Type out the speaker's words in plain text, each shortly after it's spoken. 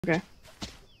Okay.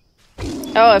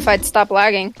 Oh, if I'd stop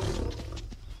lagging.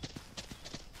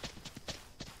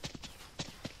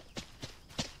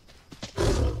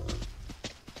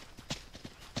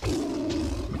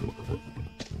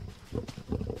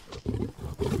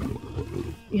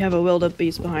 You have a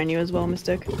wildebeest behind you as well,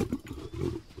 Mystic.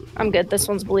 I'm good. This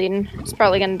one's bleeding. It's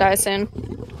probably gonna die soon.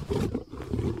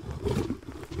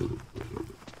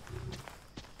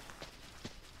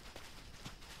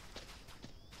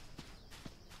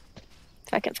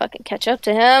 If I can fucking catch up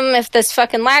to him, if this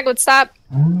fucking lag would stop.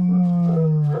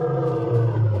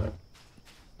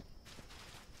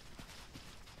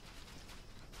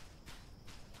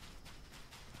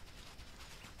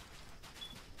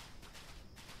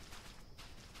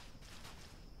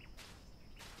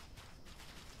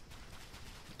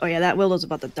 Oh yeah, that Willo's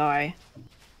about to die.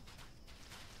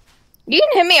 You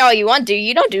can hit me all you want, dude.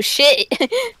 You don't do shit.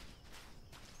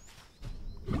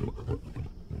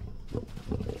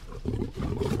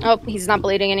 Oh, he's not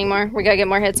bleeding anymore. We gotta get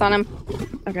more hits on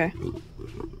him. Okay.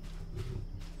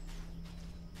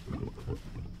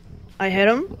 I hit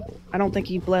him. I don't think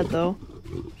he bled though.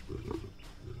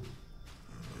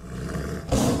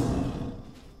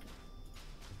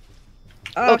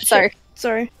 Oh, sorry.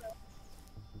 Sorry.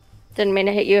 Didn't mean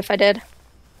to hit you if I did.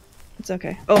 It's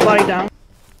okay. Oh, body down.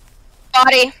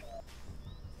 Body.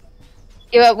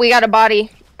 We got a body.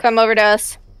 Come over to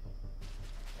us.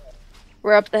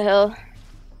 We're up the hill.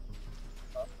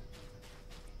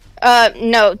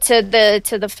 No, to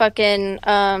the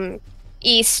fucking,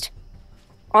 east.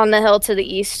 On the hill to the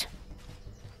east.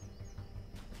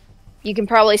 You can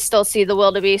probably still see the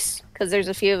wildebeest, because there's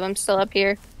a few of them still up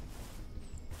here.